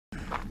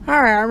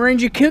Alright, I'm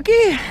Ranger Cookie,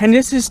 and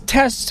this is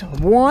test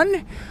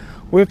 1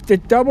 with the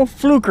double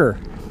fluker.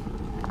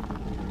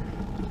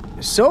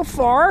 So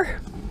far,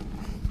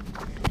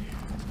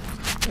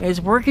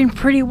 it's working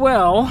pretty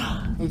well.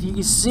 If you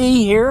can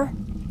see here,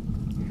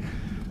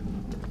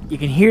 you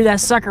can hear that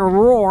sucker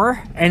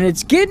roar, and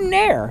it's getting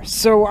air,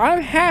 so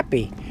I'm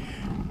happy.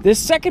 This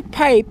second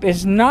pipe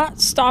is not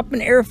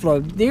stopping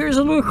airflow. There's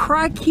a little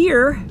crack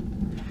here.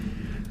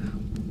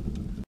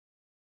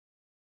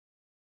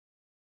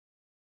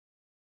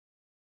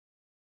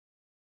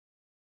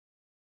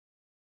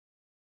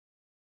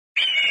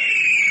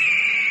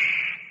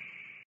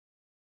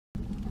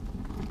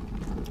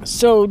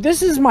 So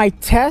this is my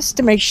test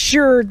to make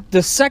sure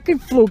the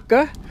second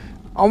Fuca,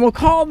 I'm gonna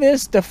call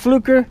this the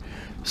Fuca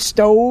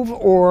stove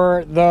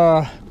or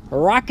the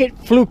rocket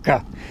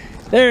Fuca.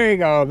 There you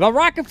go, the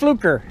rocket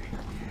fluker.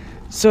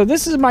 So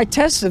this is my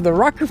test of the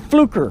rocket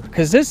fluker,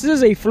 because this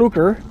is a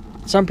fluker.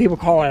 Some people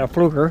call it a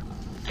fluker.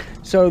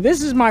 So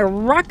this is my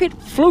rocket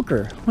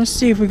fluker. Let's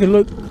see if we can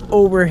look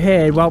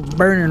overhead while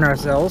burning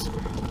ourselves.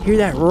 Hear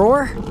that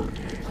roar?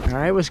 All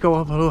right, let's go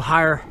up a little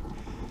higher.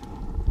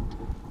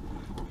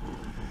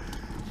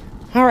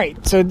 All right,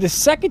 so the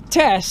second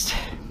test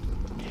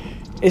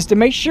is to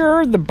make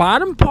sure the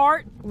bottom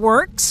part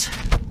works.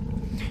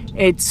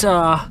 It's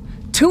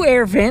 2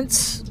 air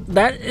vents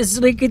that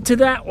is linked to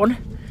that one,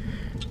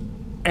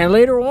 and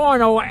later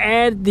on I'll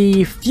add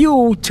the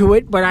fuel to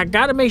it, but I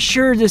gotta make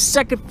sure the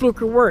second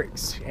fluker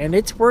works, and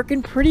it's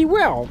working pretty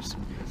well.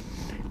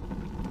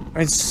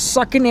 It's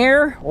sucking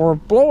air or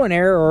blowing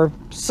air or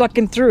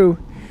sucking through,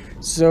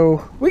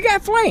 so we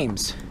got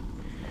flames.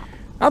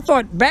 I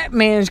thought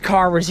Batman's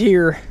car was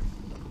here.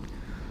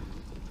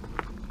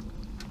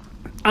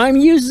 I'm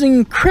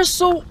using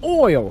crystal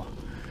oil.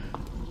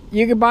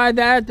 You can buy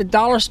that at the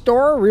dollar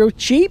store real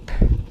cheap.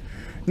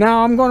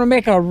 Now I'm going to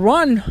make a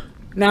run.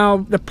 Now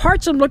the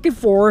parts I'm looking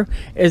for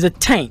is a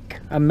tank,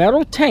 a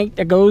metal tank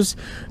that goes,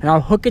 and I'll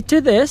hook it to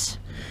this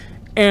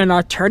and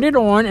I'll turn it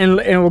on,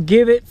 and it will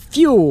give it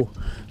fuel.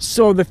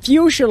 So the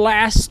fuel should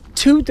last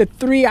 2 to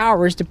 3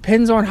 hours,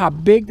 depends on how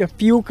big the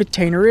fuel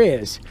container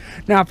is.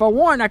 Now if I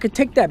want, I could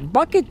take that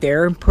bucket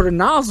there and put a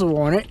nozzle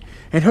on it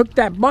and hook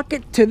that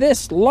bucket to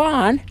this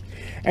line,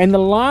 and the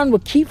line will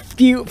keep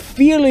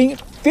feeding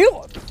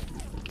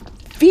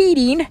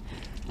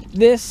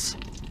this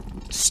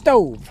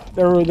stove,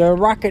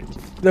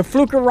 the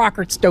Fuca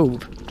rocket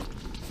stove.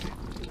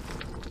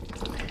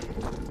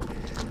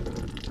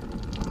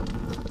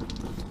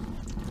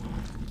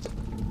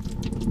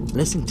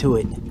 Listen to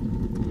it.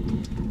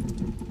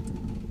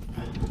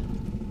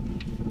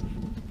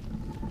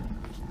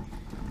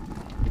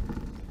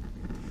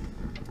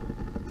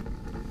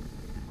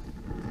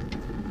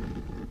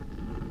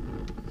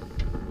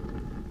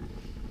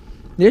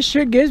 This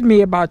should give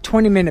me about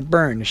 20-minute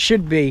burn. It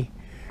should be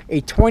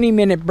a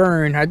 20-minute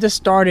burn. I just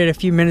started a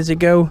few minutes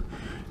ago.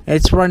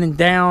 It's running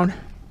down,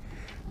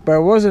 but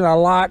it wasn't a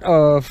lot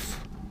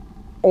of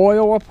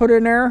oil I put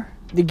in there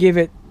to give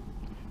it.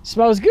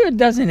 Smells good,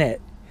 doesn't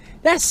it?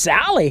 That's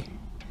Sally.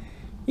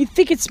 You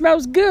think it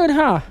smells good,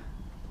 huh?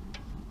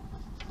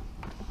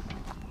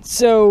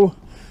 So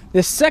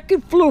the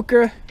second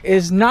Fuca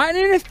is not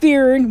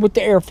interfering with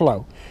the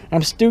airflow.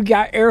 I'm still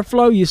got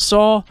airflow. You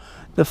saw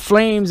the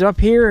flames up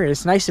here.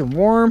 It's nice and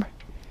warm.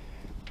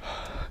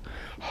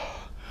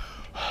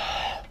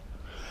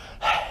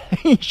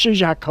 It shows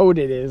you how cold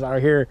it is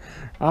out here.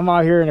 I'm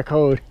out here in the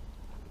cold.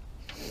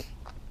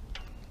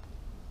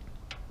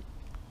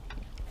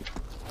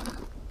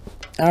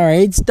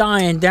 Alright, it's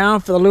dying down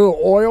for the little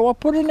oil I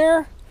put in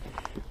there,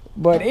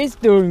 but it's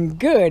doing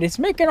good. It's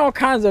making all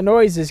kinds of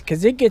noises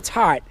because it gets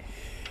hot.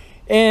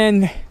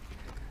 And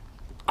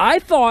I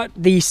thought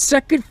the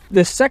second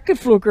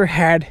Fuca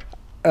had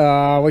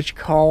what you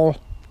call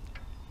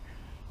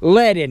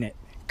lead in it,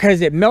 because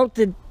it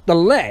melted the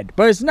lead,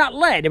 but it's not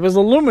lead, it was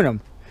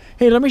aluminum.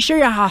 Hey, let me show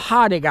you how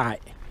hot it got.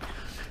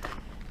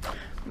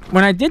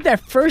 When I did that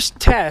first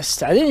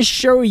test, I didn't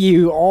show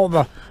you all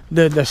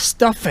the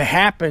stuff that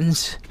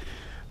happens,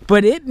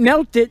 but it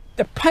melted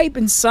the pipe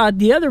inside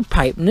the other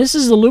pipe, and this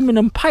is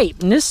aluminum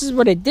pipe, and this is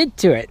what it did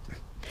to it.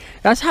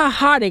 That's how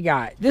hot it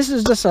got. This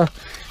is just a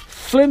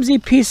flimsy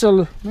piece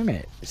of, wait a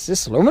minute, is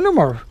this aluminum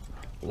or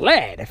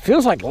lead? It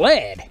feels like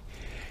lead,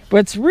 but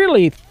it's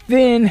really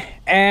thin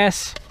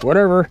ass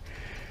whatever.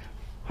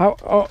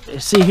 Oh,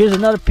 see, here's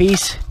another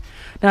piece.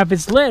 Now if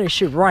it's lead, it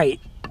should right.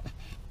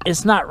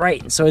 It's not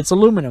right, so it's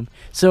aluminum.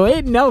 So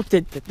it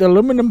melted the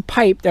aluminum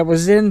pipe that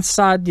was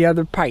inside the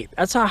other pipe.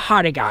 That's how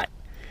hot it got.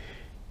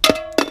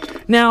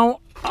 Now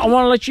I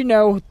want to let you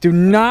know, do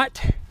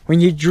not, when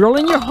you're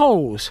drilling your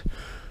holes,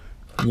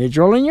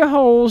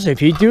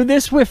 if you do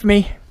this with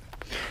me,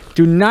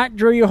 do not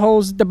drill your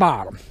holes at the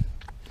bottom.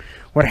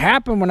 What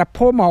happened when I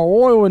poured my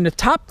oil in the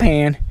top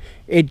pan,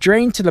 it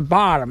drained to the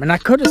bottom, and I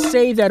could have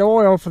saved that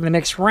oil for the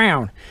next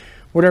round,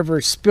 whatever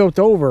it spilt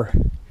over.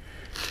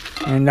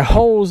 And the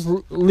holes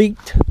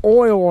leaked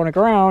oil on the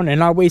ground,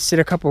 and I wasted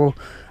a couple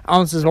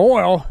ounces of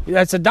oil.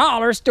 That's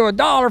 $1, still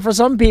 $1 for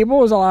some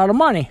people is a lot of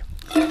money.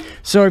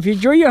 So if you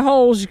drill your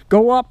holes,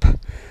 go up.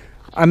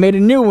 I made a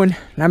new one.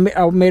 I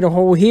made a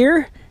hole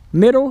here,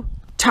 middle,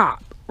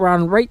 top,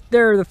 around right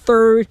there, the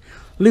third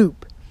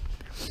loop.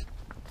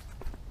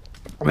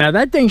 Now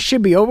that thing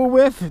should be over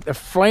with. The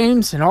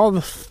flames and all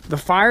the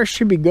fire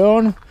should be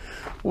gone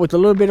with a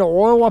little bit of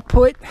oil I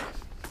put.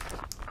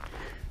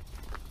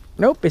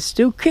 Nope, it's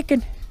still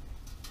kicking.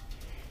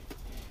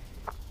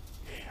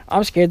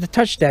 I'm scared to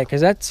touch that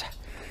because that's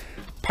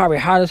probably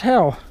hot as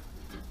hell.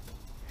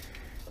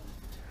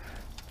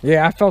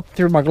 Yeah, I felt it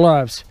through my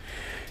gloves.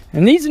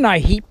 And these are not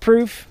heat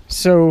proof,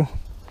 so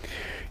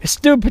it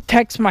still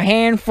protects my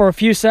hand for a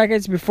few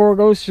seconds before it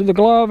goes through the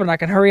glove, and I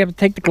can hurry up and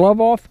take the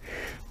glove off.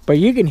 But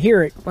you can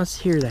hear it. Let's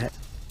hear that.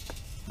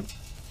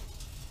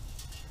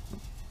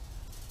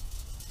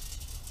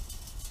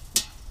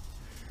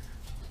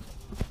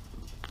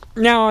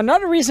 Now,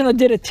 another reason I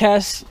did a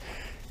test,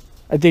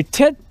 I did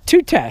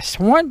two tests.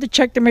 One, to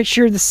check to make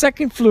sure the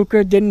second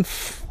Fuca didn't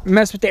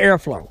mess with the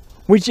airflow,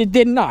 which it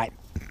did not.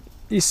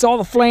 You saw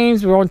the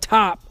flames were on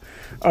top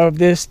of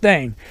this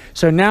thing.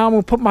 So now I'm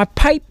going to put my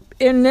pipe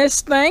in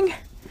this thing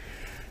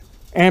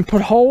and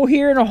put a hole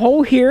here and a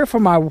hole here for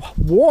my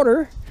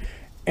water.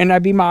 And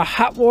that'd be my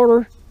hot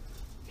water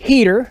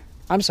heater.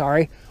 I'm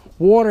sorry,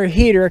 water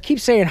heater. I keep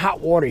saying hot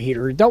water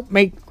heater. Don't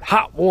make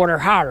hot water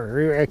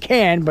hotter. It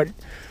can, but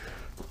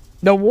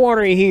the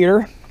water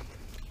heater.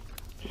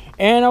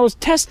 And I was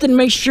testing to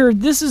make sure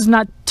this is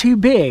not too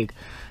big,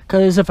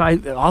 because if I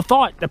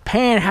thought the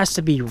pan has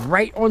to be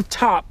right on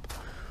top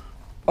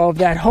of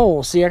that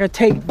hole. See, I could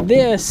take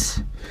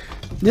this.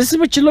 This is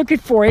what you're looking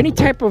for. Any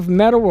type of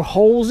metal with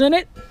holes in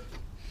it,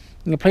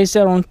 you can place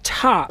that on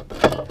top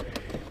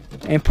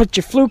and put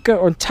your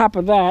Fuca on top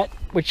of that,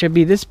 which would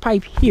be this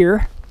pipe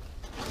here.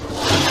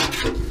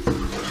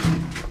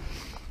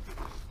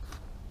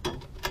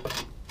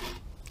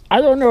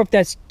 I don't know if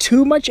that's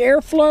too much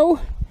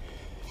airflow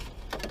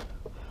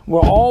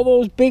with all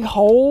those big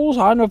holes.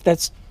 I don't know if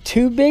that's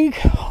too big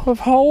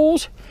of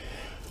holes.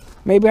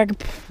 Maybe I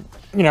could,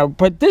 you know,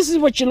 but this is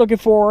what you're looking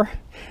for.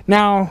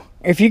 Now,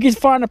 if you can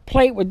find a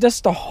plate with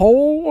just a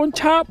hole on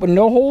top with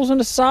no holes on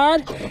the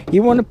side,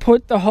 you want to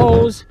put the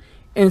holes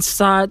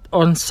inside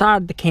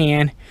the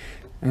can.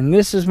 And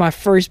this is my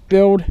first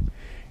build.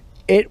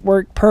 It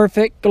worked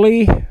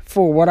perfectly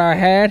for what I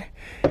had.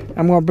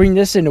 I'm going to bring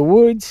this in the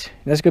woods.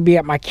 That's going to be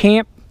at my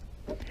camp.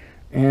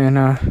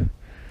 And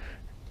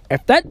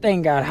if that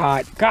thing got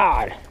hot,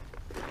 God.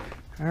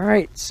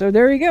 Alright, so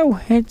there you go.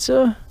 It's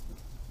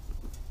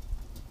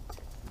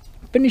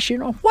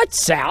finishing off. What,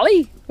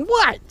 Sally?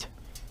 What?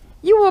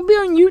 You want to be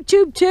on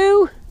YouTube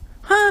too?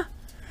 Huh?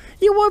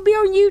 You want to be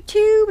on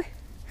YouTube?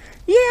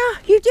 Yeah,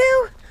 you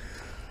do?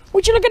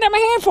 What you looking at my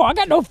hand for? I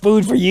got no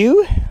food for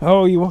you.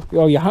 Oh, are you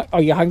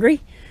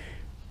hungry?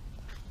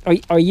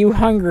 Are you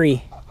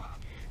hungry?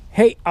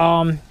 Hey,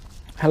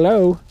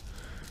 hello?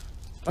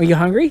 Are you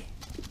hungry?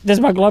 Does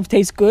my glove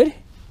taste good?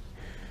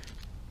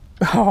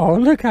 Oh,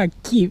 look how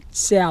cute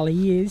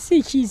Sally is.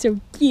 She's so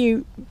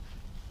cute.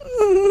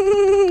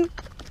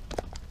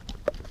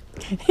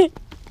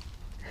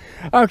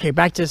 Okay,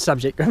 back to the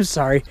subject. I'm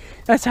sorry.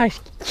 That's how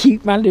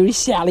cute my little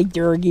Sally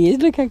dog is.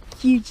 Look how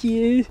cute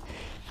she is.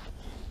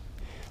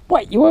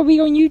 What, you want to be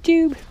on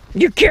YouTube?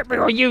 You can't be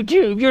on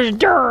YouTube. You're a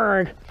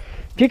dog.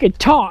 You can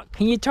talk.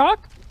 Can you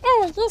talk?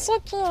 Oh, yes, I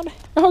can.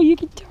 Oh, you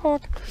can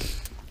talk.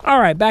 All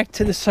right, back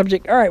to the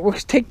subject. All right, we'll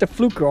take the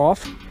Fuca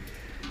off.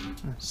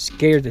 I'm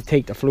scared to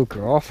take the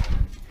Fuca off.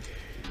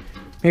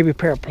 Maybe a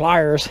pair of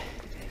pliers.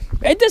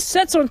 It just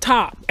sets on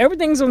top.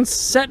 Everything's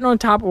setting on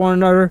top of one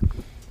another.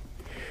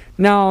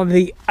 Now,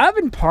 the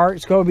oven part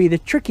is going to be the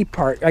tricky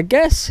part. I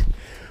guess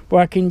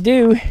what I can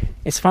do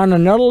is find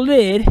another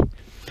lid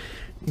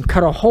and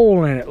cut a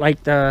hole in it,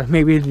 like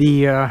maybe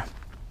the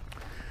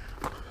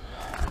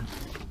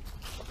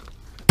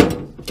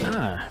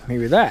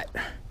maybe that.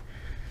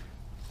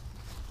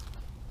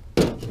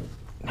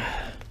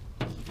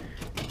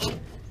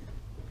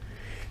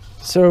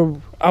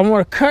 So I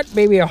want to cut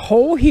maybe a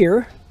hole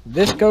here.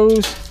 This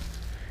goes,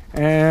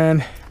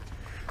 and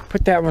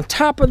put that on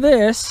top of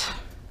this.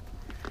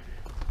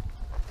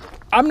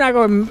 I'm not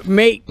going to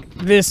make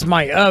this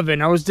my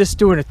oven. I was just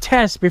doing a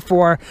test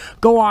before I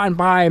go out and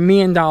buy $1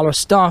 million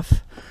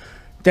stuff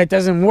that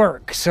doesn't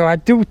work. So I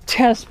do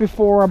test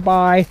before I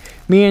buy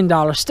 $1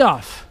 million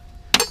stuff.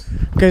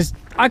 Because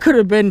I could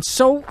have been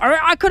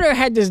I could have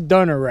had this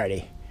done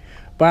already.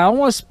 But I don't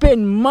want to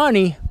spend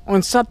money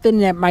on something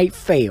that might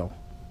fail.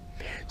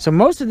 So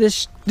most of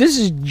this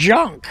is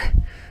junk.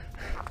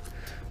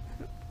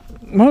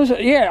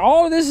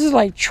 All of this is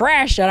like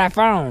trash that I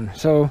found.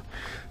 So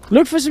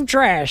look for some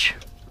trash.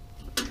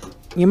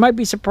 You might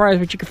be surprised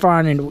what you can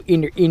find in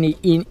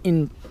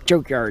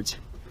junkyards.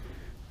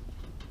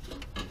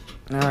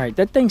 All right,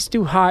 that thing's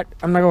too hot.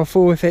 I'm not gonna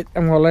fool with it.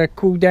 I'm gonna let it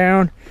cool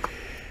down.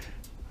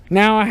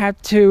 Now I have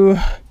to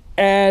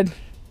add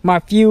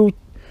my fuel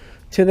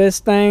to this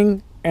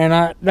thing,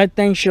 and that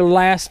thing should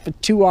last for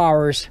 2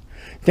 hours.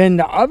 Then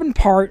the oven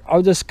part,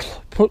 I'll just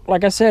put,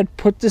 like I said,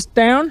 put this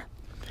down,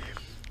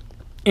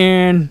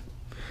 and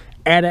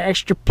add an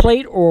extra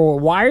plate or a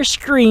wire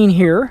screen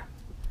here,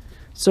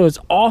 so it's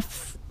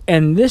off,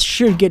 and this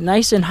should get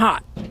nice and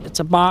hot. It's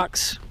a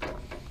box.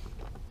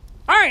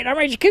 All right, I'm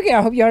Major Cookie.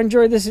 I hope y'all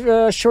enjoyed this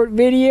short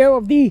video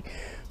of the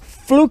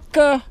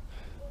Fuca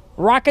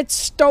rocket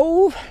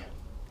stove.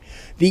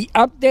 The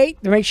update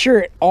to make sure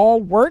it all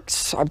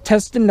works. I'm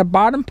testing the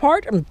bottom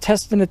part. I'm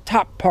testing the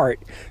top part.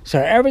 So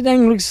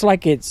everything looks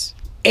like it's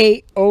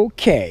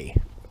A-OK.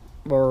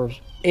 Or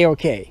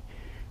A-OK.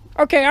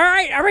 Okay, all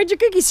right. I'm Major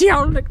Cookie. See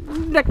y'all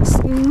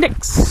next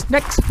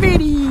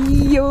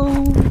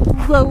video.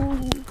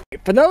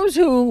 For those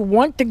who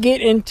want to get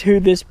into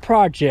this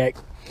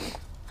project,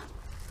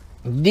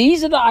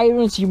 these are the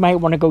items you might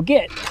want to go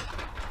get.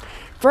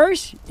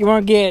 First, you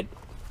want to get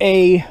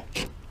a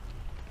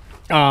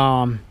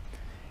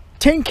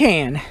tin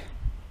can.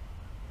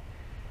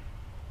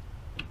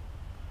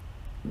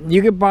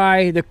 You could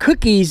buy the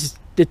cookies,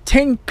 the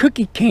 10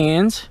 cookie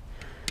cans.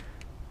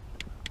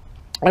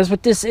 That's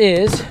what this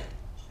is.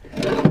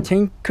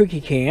 10 cookie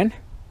can.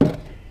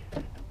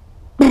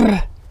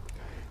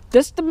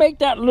 Just to make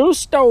that little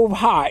stove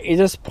hot, you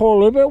just pour a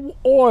little bit of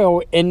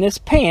oil in this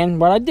pan.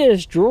 What I did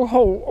is drew a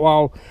hole.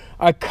 Well,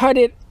 I cut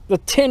the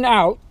tin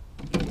out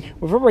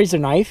with a razor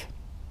knife,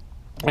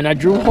 and I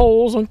drew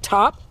holes on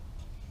top.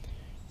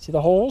 See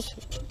the holes?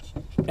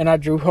 And I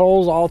drew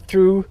holes all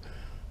through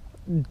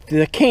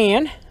the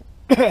can.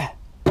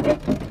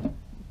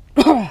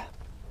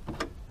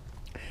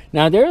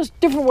 Now there's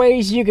different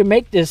ways you can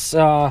make this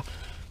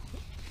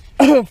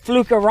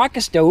Fuca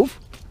rocket stove.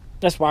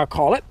 That's why I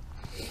call it.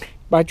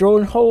 By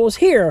drilling holes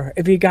here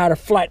if you got a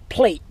flat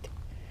plate.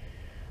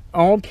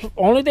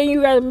 Only thing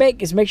you got to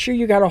make is make sure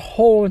you got a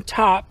hole on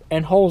top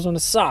and holes on the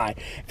side.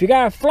 If you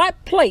got a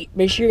flat plate,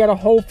 make sure you got a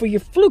hole for your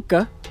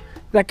Fuca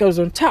that goes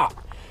on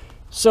top.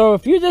 So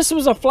if this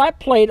was a flat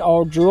plate,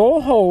 I'll drill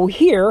a hole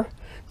here,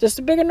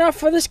 just big enough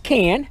for this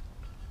can.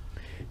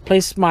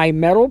 Place my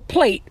metal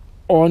plate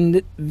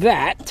on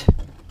that.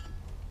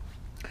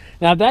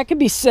 Now that can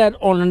be set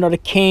on another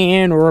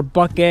can or a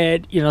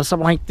bucket, you know,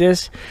 something like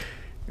this.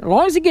 As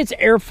long as it gets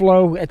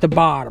airflow at the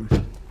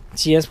bottom.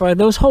 See, that's why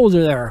those holes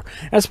are there.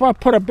 That's why I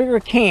put a bigger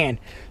can.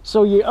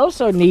 So you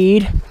also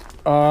need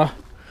let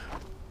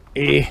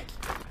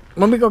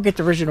me go get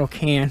the original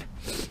can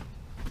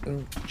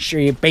and show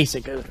you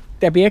basic.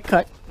 That'd be a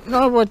cut.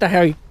 No, what the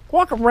hell? You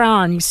walk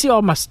around, you see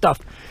all my stuff.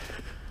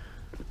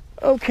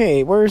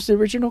 Okay, where's the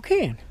original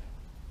can?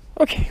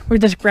 Okay, we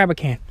just grab a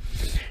can.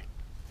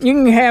 You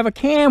can have a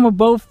can with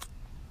both.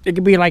 It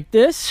could be like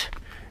this,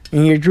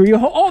 and you drew your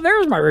hole. Oh,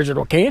 there's my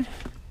original can.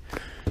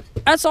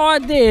 That's all I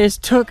did is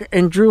took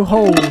and drew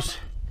holes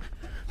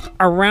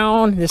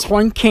around this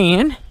one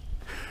can.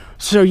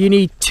 So you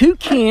need 2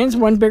 cans,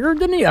 one bigger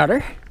than the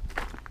other.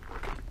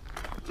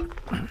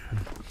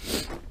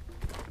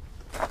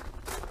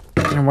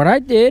 And what I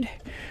did,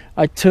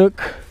 I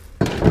took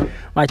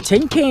my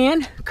tin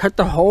can, cut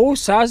the whole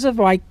size of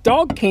my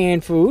dog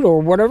can food or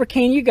whatever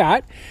can you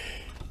got,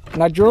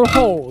 and I drill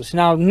holes.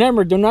 Now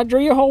remember, do not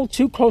drill your hole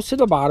too close to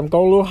the bottom,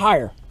 go a little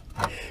higher.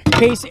 In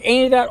case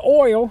any of that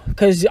oil,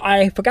 because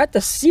I forgot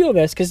to seal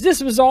this, because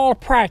this was all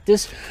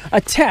practice, a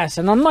test,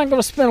 and I'm not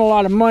going to spend a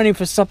lot of money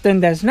for something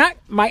that's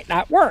might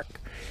not work.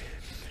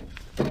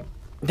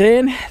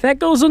 Then that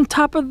goes on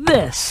top of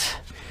this.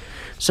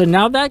 So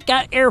now that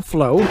got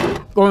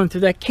airflow going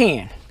through that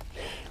can.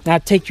 Now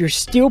take your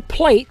steel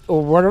plate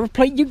or whatever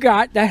plate you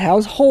got that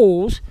has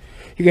holes.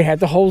 You can have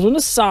the holes on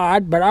the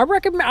side, but I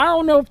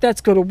don't know if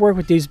that's going to work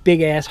with these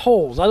big ass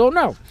holes. I don't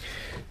know.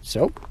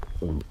 So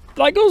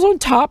that goes on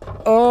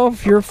top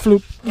of your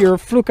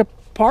Fuca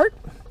part.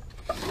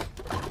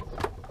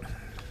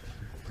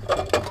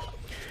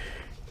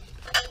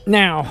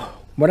 Now,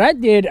 what I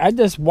did, I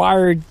just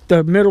wired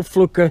the middle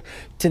Fuca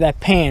to that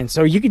pan.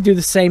 So you could do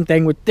the same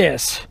thing with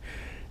this.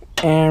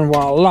 And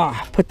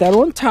voila, put that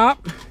on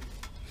top.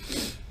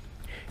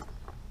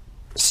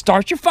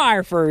 Start your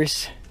fire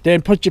first,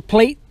 then put your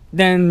plate,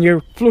 then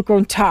your Fuca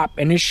on top,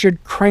 and it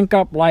should crank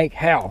up like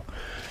hell.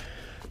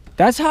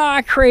 That's how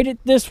I created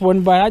this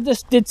one, but I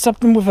just did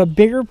something with a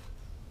bigger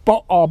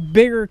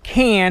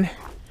can,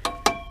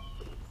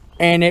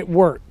 and it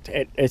worked.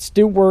 It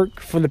still worked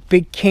for the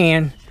big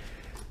can.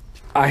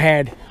 I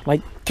had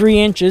like 3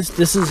 inches.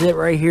 This is it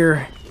right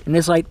here, and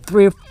it's like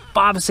 3 or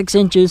 5 or 6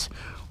 inches,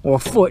 or a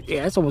foot.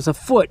 Yeah, that's almost a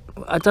foot.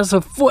 That's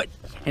a foot,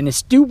 and it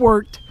still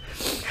worked.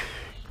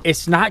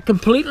 It's not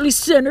completely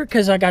centered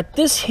because I got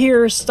this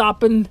here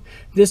stopping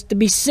this to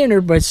be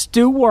centered, but it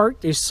still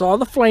worked. You saw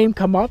the flame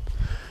come up.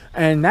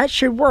 And that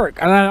should work.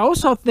 And I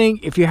also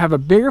think if you have a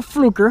bigger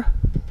Fuca,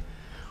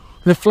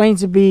 the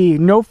flames would be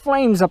no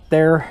flames up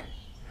there,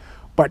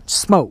 but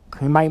smoke.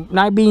 It might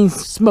not be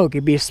smoke.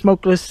 It'd be a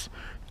smokeless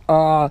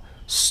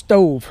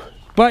stove.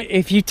 But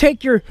if you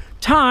take your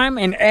time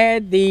and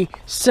add the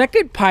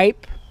second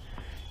pipe,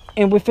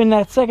 and within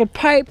that second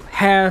pipe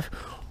have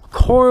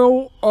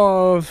coil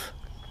of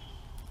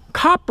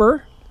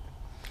copper,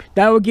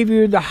 that will give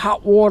you the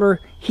hot water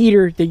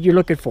heater that you're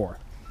looking for.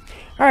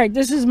 All right,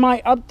 this is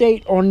my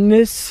update on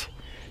this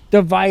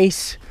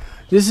device.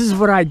 This is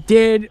what I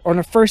did on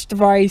the first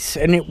device,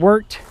 and it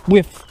worked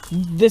with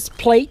this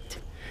plate.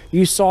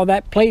 You saw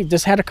that plate, it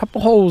just had a couple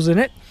holes in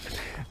it.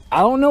 I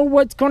don't know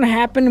what's going to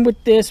happen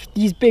with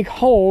these big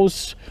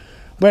holes,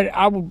 but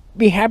I will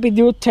be happy to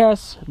do a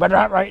test, but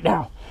not right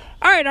now.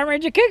 All right, I'm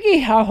Ranger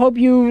Cookie. I hope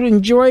you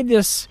enjoyed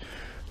this,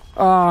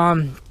 what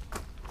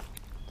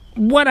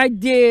I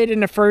did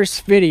in the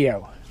first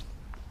video.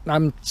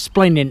 I'm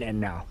explaining it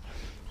now.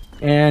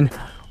 And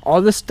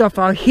all this stuff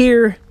out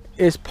here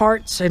is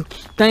parts and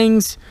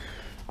things.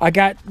 I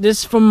got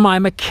this from my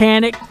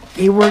mechanic.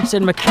 He works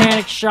in a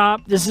mechanic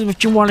shop. This is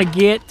what you want to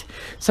get.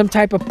 Some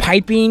type of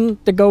piping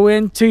to go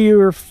into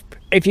your,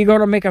 if you're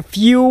going to make a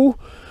fuel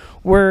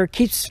where it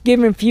keeps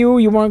giving fuel,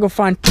 you want to go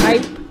find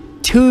pipe,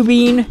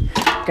 tubing.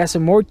 Got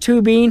some more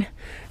tubing.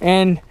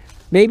 And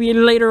maybe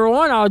later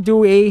on I'll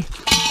do a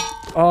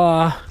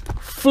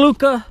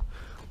Fuca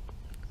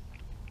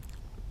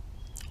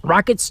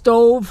rocket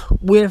stove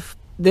with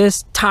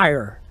this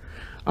tire.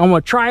 I'm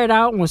going to try it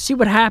out and we'll see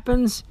what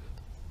happens.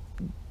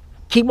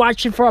 Keep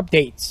watching for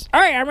updates. All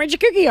right, I'm Ranger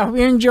Cookie. I hope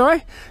you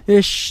enjoy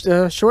this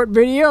short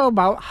video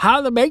about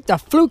how to make the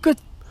Fuca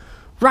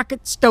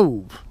rocket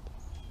stove.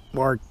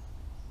 Or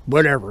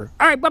whatever.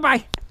 All right,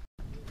 bye-bye.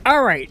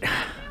 All right.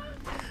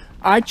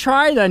 I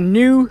tried a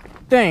new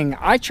thing.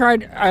 I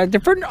tried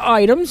different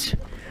items.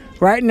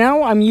 Right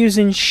now, I'm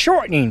using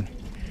shortening.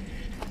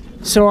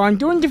 So I'm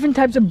doing different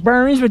types of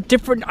burns with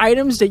different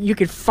items that you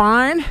could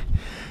find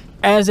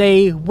as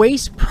a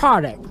waste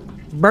product.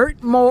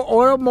 Burnt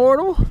oil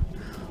mortar.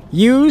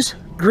 Use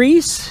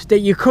grease that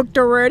you cooked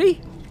already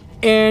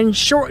and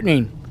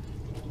shortening.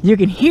 You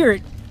can hear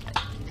it.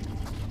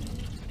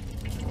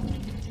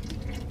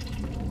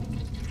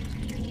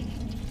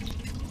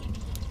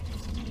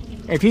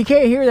 If you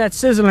can't hear that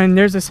sizzling,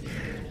 there's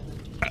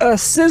a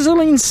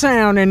sizzling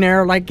sound in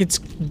there like it's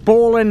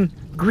boiling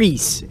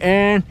grease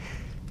and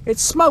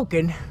it's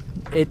smoking.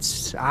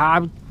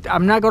 I'm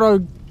not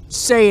gonna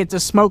say it's a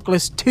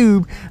smokeless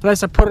tube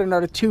unless I put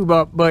another tube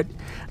up, but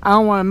I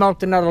don't want to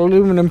melt another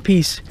aluminum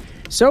piece.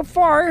 So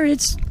far,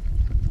 it's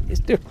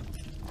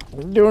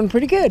doing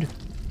pretty good.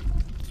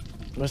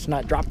 Let's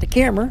not drop the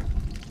camera,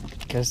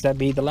 because that'd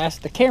be the last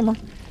of the camera.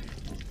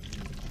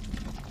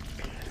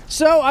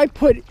 So I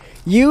put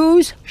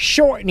use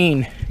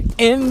shortening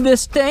in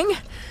this thing,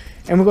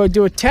 and we're going to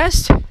do a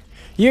test.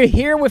 You're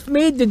here with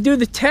me to do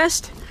the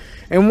test,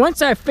 and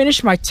once I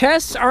finish my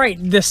test, all right,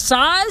 the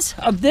size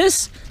of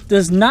this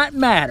does not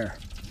matter.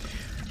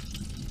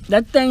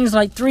 That thing's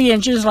like 3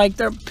 inches, like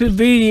the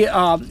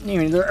video,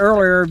 the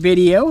earlier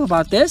video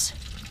about this.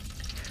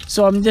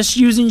 So I'm just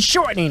using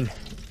shortening,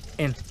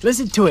 and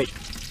listen to it.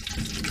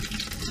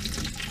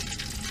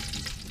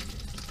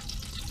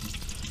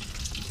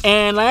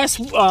 And the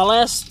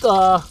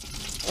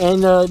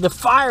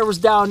fire was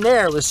down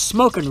there. It was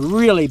smoking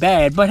really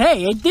bad, but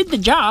hey, it did the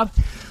job.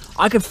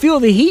 I could feel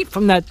the heat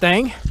from that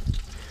thing.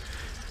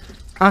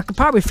 I could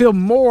probably feel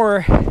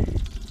more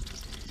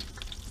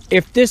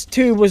if this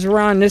tube was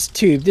around this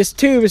tube. This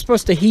tube is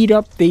supposed to heat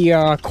up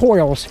the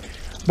coils.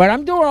 But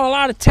I'm doing a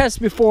lot of tests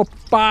before I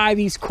buy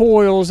these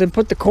coils and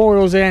put the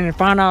coils in and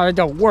find out it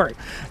don't work.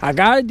 I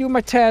gotta do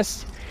my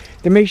tests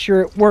to make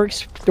sure it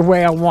works the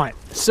way I want.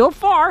 So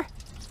far,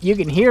 you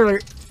can hear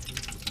it.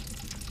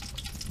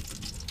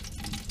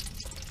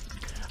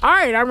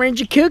 Alright, I'm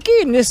Ranger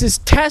Cookie, and this is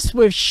test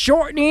with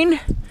shortening.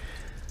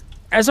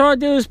 As all I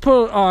do is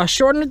put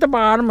shorten at the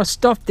bottom, I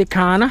stuffed it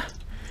kinda.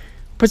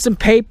 Put some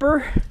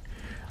paper.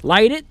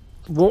 Light it.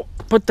 We'll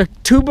put the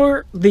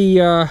tubular,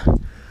 the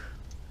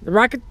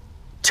rocket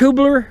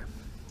tubular,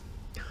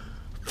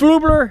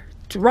 flubular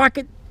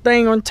rocket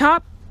thing on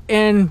top,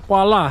 and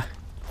voila.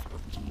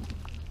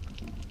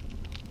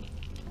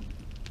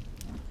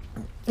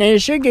 And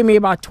it should give me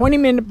about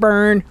 20-minute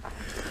burn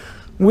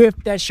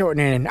with that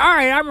shortening. All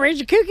right, I'm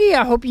Ranger Cookie.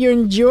 I hope you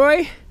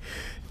enjoy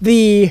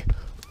the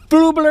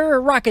flubular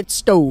rocket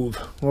stove,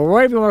 or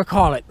whatever you want to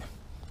call it.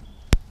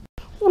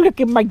 Look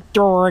at my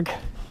dog.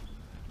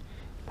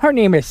 Her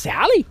name is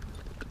Sally.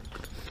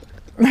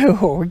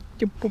 Oh,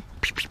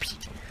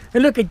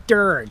 and look at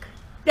Dirk.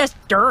 That's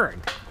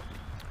Dirk.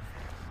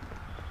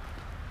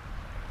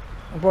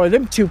 Boy,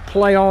 them two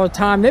play all the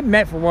time. They've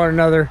met for one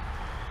another.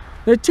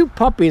 They're two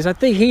puppies. I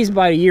think he's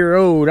about a year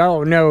old. I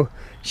don't know.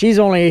 She's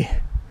only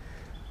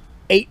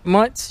 8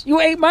 months. You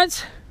 8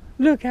 months?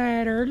 Look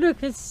at her.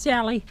 Look at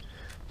Sally.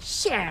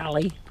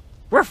 Sally.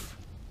 Ruff.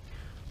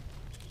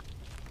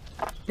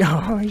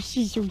 Oh,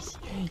 she's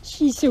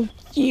so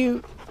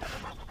cute.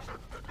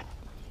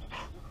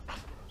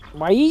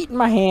 Why are you eating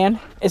my hand?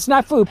 It's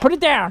not food. Put it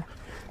down.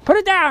 Put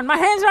it down. My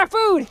hand's not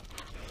food.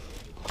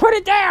 Put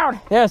it down.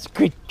 That's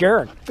good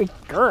girl. Good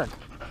girl.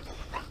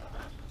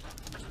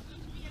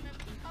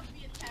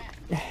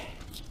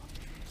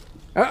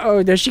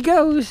 Uh-oh, there she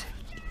goes.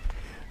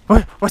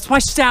 Let's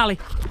watch Sally.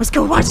 Let's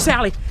go watch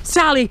Sally.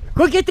 Sally,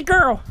 go get the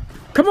girl.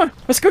 Come on,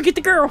 let's go get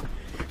the girl.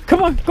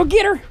 Come on, go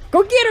get her.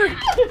 Go get her.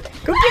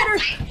 Go get her.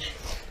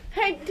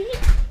 Hey,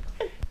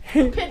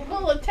 pit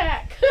bull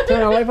attack.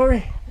 Turn on light for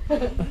me.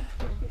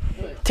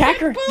 Attack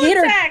her. Get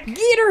her.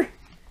 Get her.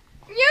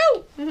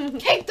 You!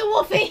 Take the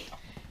wolfie!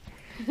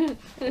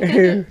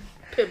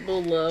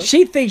 Pitbull love.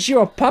 She thinks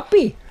you're a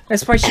puppy.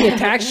 That's why she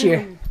attacks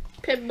you.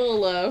 Pitbull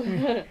love.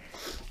 I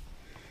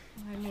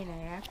mean,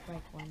 I act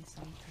like one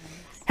sometimes.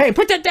 Hey,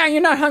 put that down.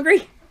 You're not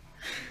hungry.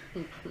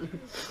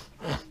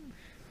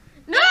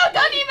 No,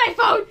 don't eat my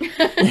phone!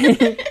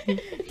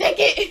 Take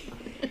it!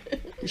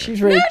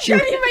 She's ready No, to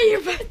don't eat my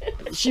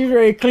earphone! She's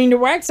ready to clean the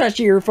wax out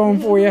your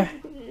earphone for you.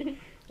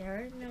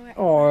 There is no way.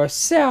 Oh,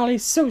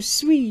 Sally's so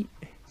sweet.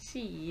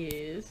 She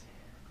is.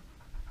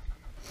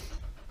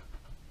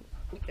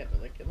 Look at her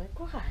looking like,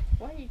 why?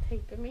 Why are you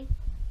taping me?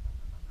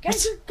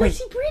 Guys, go Wait.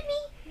 see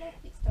Brittany! No,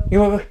 please don't.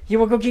 You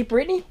wanna go get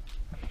Brittany?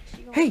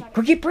 She gonna Hey, try to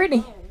go get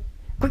Brittany.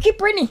 Go get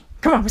Brittany.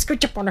 Come on, let's go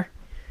jump on her.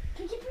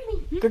 Go get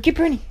Brittany! Go get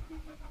Brittany.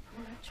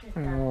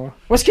 Oh,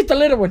 let's get the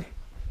little one.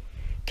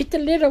 Get the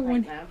little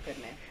one. Nah, I'm good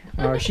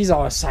now. Oh, she's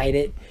all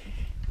excited.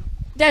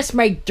 That's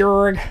my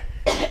Durg.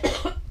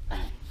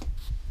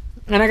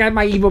 And I got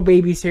my evil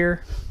babies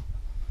here.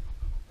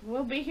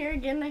 We'll be here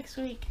again next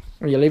week.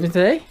 Are you leaving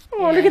today?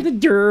 Oh, Yeah. look at the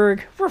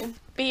Durg.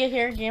 Be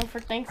here again for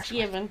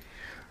Thanksgiving.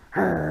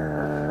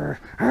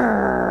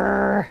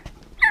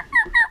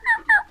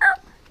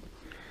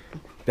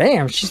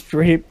 Damn, she's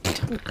ready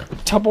to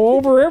tumble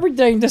over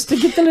everything just to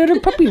get the little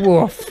puppy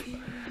wolf.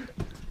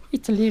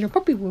 It's a little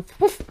puppy wolf.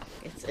 Woof.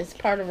 It's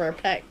part of our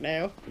pack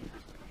now.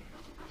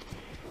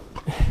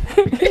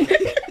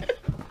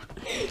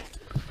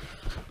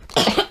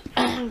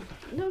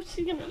 No,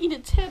 she's gonna eat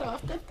its head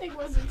off. That thing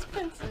was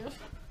expensive.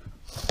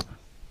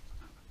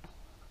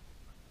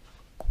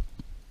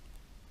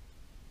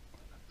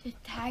 The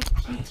tag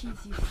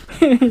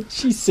PTZ.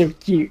 She's so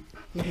cute.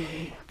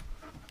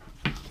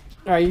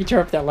 Alright, you turn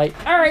up that light.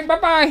 Alright,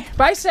 bye-bye.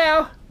 Bye,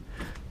 Sal.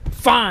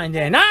 Fine,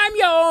 then. I'm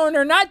your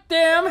owner, not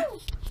them.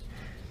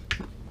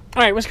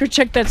 Alright, let's go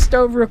check that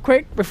stove real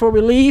quick before we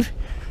leave.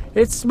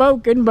 It's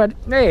smoking, but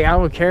hey, I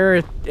don't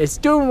care. It's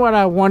doing what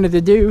I wanted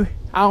to do.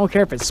 I don't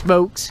care if it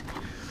smokes.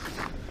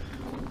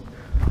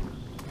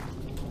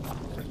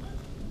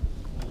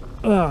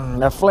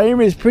 The flame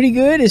is pretty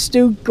good. It's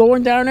still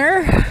going down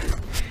there.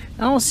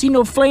 I don't see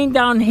no flame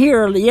down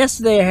here.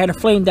 Yesterday I had a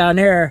flame down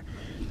there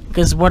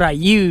because of what I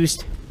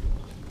used.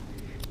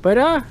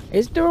 But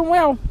it's doing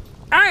well.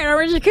 Alright,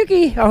 orange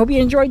cookie. I hope you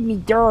enjoyed me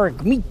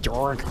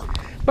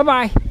Durg.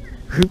 Bye-bye.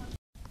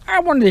 I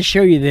wanted to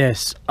show you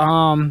this.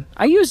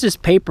 I used this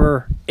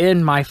paper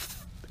in my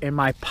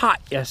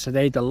pot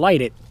yesterday to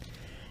light it.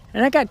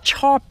 And I got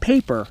char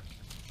paper.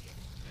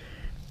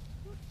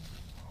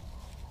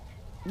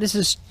 This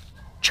is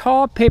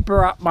char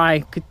paper out my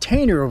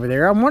container over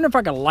there. I wonder if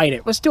I can light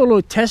it. Let's do a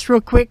little test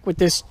real quick with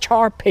this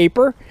char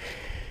paper.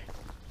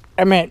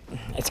 I mean,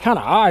 it's kind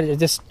of odd. It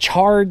just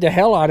charred the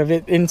hell out of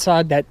it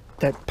inside that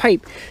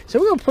pipe. So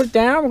we're going to put it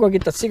down. We're going to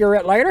get the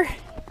cigarette lighter.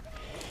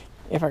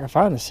 If I can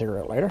find the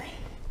cigarette lighter.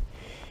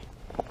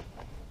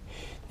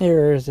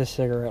 There's the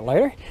cigarette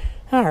lighter.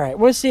 Alright,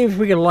 let's see if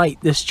we can light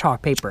this char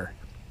paper.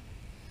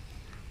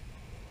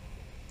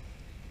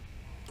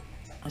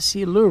 I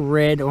see a little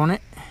red on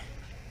it.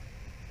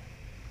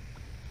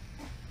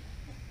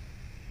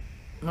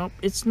 Nope,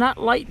 it's not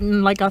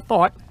lighting like I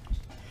thought.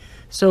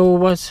 So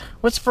let's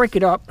break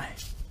it up.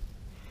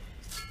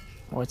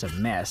 Oh, it's a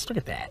mess. Look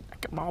at that.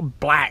 I'm all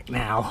black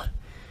now.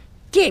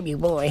 Damn you,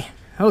 boy.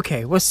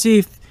 Okay, let's see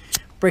if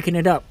breaking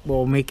it up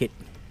will make it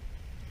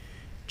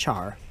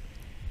char.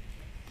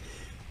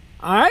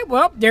 Alright,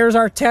 well, there's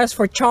our test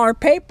for char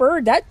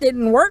paper. That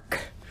didn't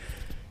work.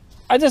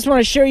 I just want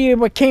to show you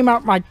what came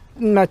out my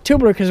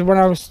tubular, because when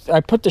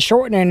I put the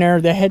shortener in there,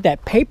 they had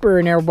that paper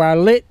in there where I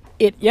lit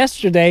it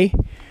yesterday.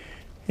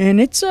 And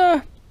it's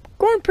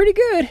going pretty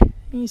good.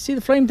 You see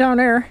the flame down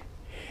there.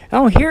 I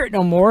don't hear it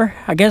no more.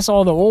 I guess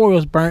all the oil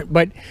is burnt,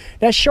 but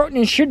that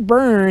shortening should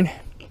burn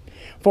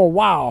for a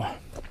while.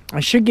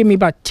 It should give me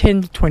about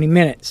 10 to 20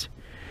 minutes.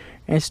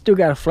 And it's still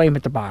got a flame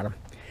at the bottom.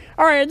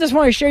 Alright, I just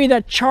want to show you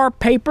that char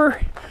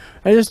paper.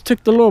 I just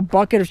took the little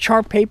bucket of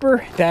char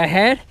paper that I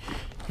had.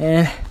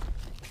 And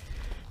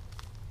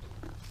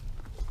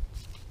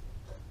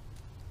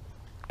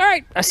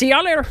alright, I'll see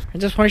y'all later. I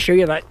just want to show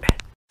you that.